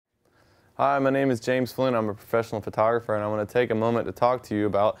Hi, my name is James Flynn. I'm a professional photographer, and I want to take a moment to talk to you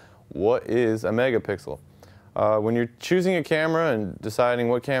about what is a megapixel. When you're choosing a camera and deciding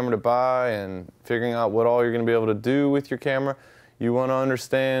what camera to buy and figuring out what all you're going to be able to do with your camera, you want to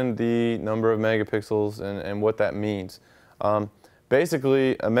understand the number of megapixels and what that means.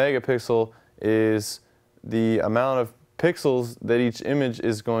 Basically, a megapixel is the amount of pixels that each image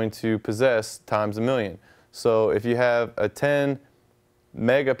is going to possess times a million. So if you have a 10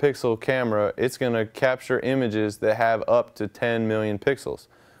 megapixel camera, it's going to capture images that have up to 10 million pixels.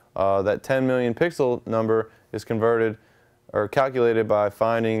 That 10 million pixel number is converted or calculated by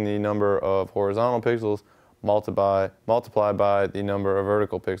finding the number of horizontal pixels multiplied by the number of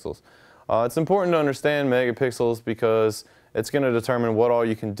vertical pixels. It's important to understand megapixels because it's going to determine what all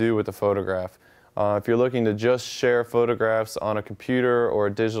you can do with the photograph. If you're looking to just share photographs on a computer or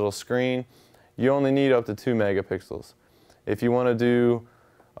a digital screen, you only need up to 2 megapixels. If you want to do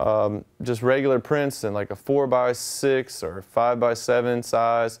just regular prints in like a 4x6 or 5x7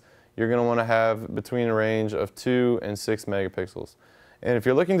 size, you're going to want to have between a range of 2 and 6 megapixels. And if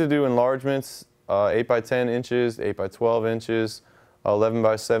you're looking to do enlargements, 8x10 inches, 8x12 inches,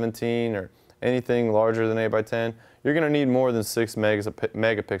 11x17, or anything larger than 8x10, you're going to need more than 6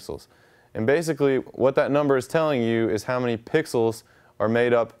 megapixels. And basically, what that number is telling you is how many pixels are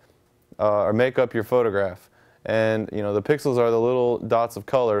made up or make up your photograph. And the pixels are the little dots of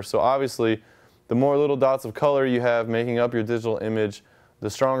color. So obviously, the more little dots of color you have making up your digital image, the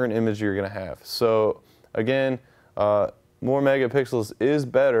stronger an image you're going to have. So again, more megapixels is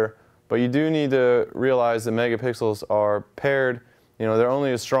better, but you do need to realize that megapixels are paired. They're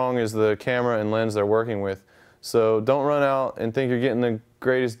only as strong as the camera and lens they're working with. So don't run out and think you're getting the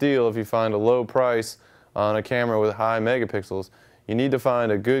greatest deal if you find a low price on a camera with high megapixels. You need to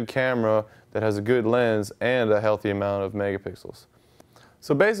find a good camera that has a good lens and a healthy amount of megapixels.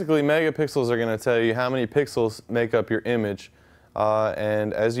 So basically, megapixels are going to tell you how many pixels make up your image.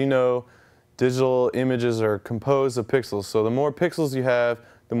 And as you know, digital images are composed of pixels. So the more pixels you have,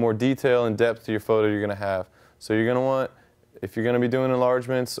 the more detail and depth to your photo you're going to have. So you're going to want, if you're going to be doing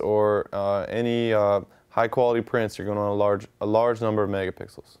enlargements or any high quality prints, you're going to want a large number of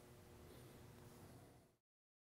megapixels.